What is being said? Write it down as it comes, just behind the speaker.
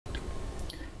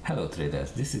Hello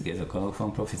traders, this is Geza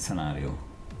from Profit Scenario.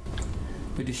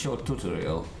 With this short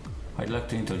tutorial, I'd like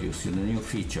to introduce you the new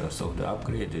features of the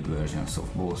upgraded versions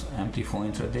of both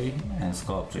MT4 Intraday and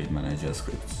Scalp Trade Manager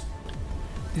scripts.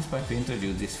 Despite we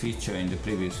introduced this feature in the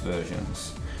previous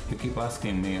versions, you keep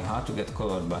asking me how to get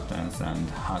colored buttons and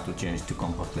how to change the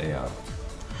compact layout.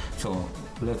 So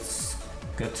let's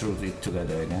get through it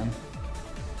together again.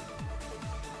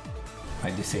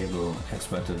 I disable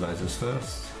Expert Advisors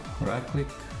first, right click,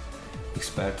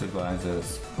 Expert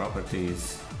Advisors,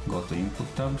 Properties, go to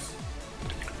Input tabs.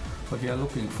 What we are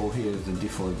looking for here is the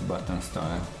default button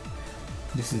style.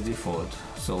 This is default,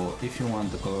 so if you want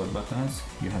the colored buttons,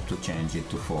 you have to change it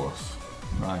to false.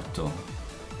 Righto.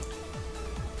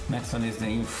 Next one is the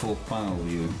info panel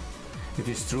view. If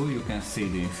it's true, you can see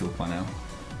the info panel.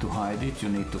 To hide it, you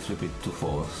need to flip it to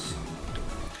false.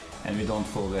 And we don't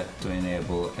forget to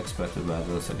enable Expert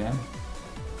Advisors again.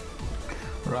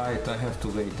 Right, I have to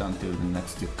wait until the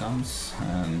next tick comes,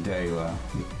 and there you are.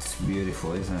 It's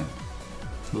beautiful, isn't it?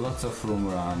 Lots of room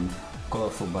around,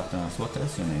 colorful buttons. What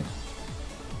else you need?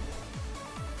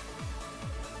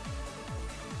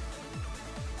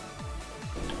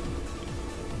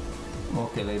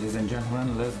 Okay, ladies and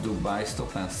gentlemen, let's do buy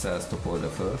stop and sell stop order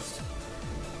first.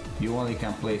 You only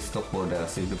can place stop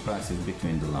orders if the price is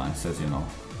between the lines, as you know.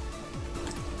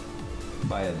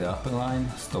 Buy at the upper line,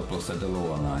 stop loss at the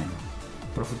lower line.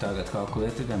 Profit target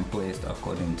calculated and placed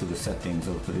according to the settings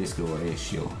of the risk reward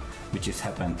ratio, which is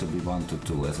happened to be 1 to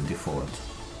 2 as a default.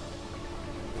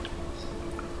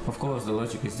 Of course, the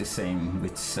logic is the same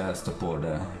with sell stop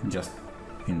order, just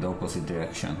in the opposite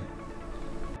direction.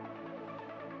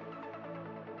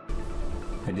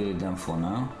 I delete them for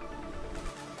now.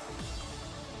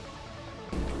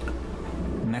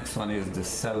 Next one is the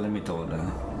sell limit order.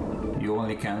 You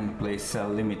only can place sell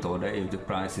limit order if the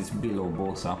price is below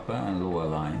both upper and lower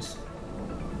lines.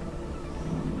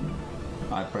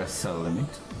 I press sell limit.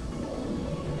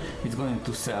 It's going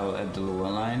to sell at the lower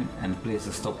line and place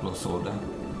a stop loss order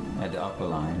at the upper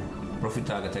line. Profit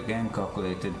target again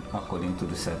calculated according to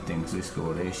the settings, risk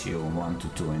reward ratio 1 to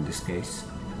 2 in this case.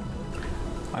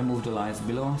 I move the lines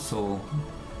below, so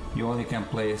you only can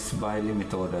place buy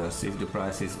limit orders if the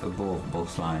price is above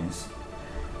both lines.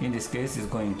 In this case, it's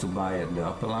going to buy at the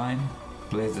upper line,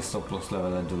 place the stop loss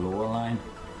level at the lower line,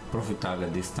 profit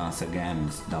target distance again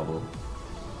is double.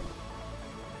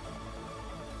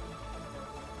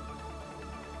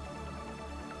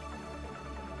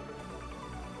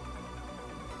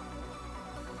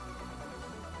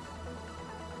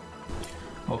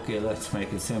 Okay, let's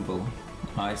make it simple.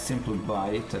 I simply buy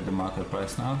it at the market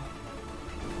price now.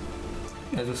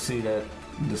 As you see that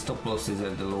the stop loss is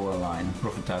at the lower line,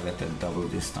 profit target at double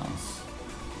distance.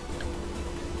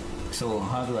 So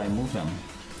how do I move them?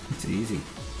 It's easy.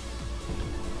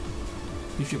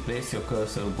 If you place your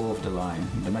cursor above the line,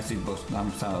 the message box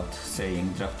comes out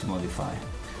saying drag to modify.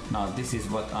 Now this is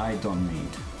what I don't need.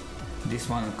 This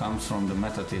one comes from the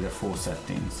MetaTrader 4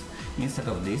 settings. Instead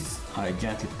of this, I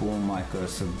gently pull my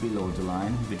cursor below the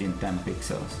line within 10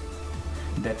 pixels.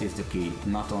 That is the key,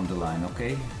 not on the line,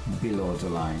 okay? Below the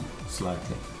line,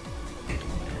 slightly.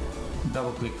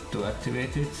 Double click to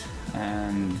activate it,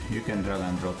 and you can drag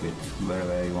and drop it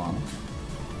wherever you want.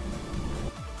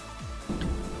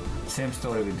 Same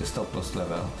story with the stop loss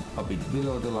level, a bit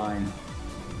below the line.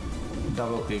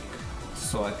 Double click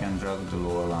so I can drag the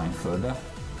lower line further.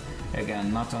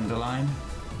 Again, not on the line,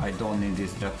 I don't need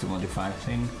this drag to modify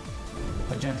thing.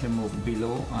 I gently move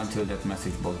below until that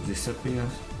message box disappears.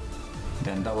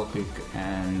 Then double click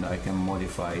and I can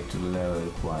modify it to the level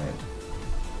required.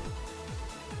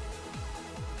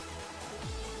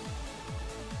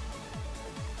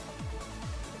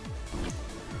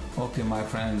 Okay my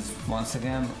friends, once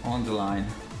again on the line,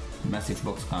 message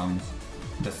box comes.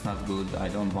 That's not good, I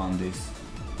don't want this.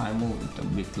 I move it a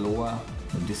bit lower,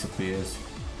 it disappears.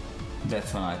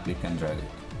 That's when I click and drag it.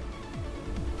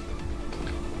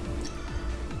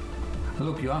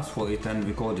 Look, you asked for it and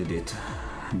recorded it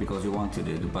because you wanted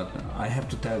it, but I have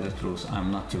to tell the truth,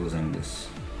 I'm not using this.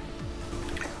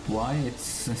 Why?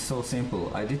 It's so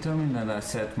simple. I determined that I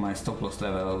set my stop loss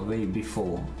level way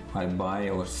before I buy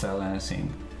or sell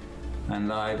anything,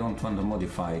 and I don't want to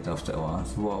modify it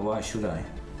afterwards. Why should I?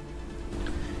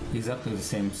 Exactly the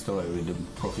same story with the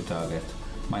profit target.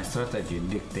 My strategy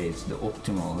dictates the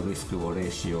optimal risk reward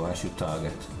ratio I should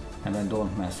target, and I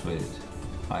don't mess with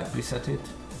it. I preset it,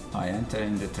 I enter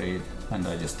in the trade, and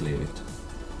I just leave it.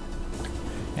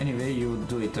 Anyway, you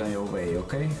do it on your way,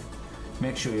 okay?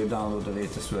 Make sure you download the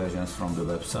latest versions from the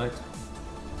website.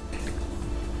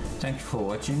 Thank you for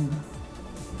watching.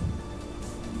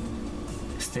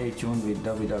 stay tuned with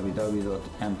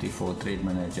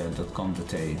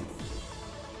www.mt4trademanager.com.au.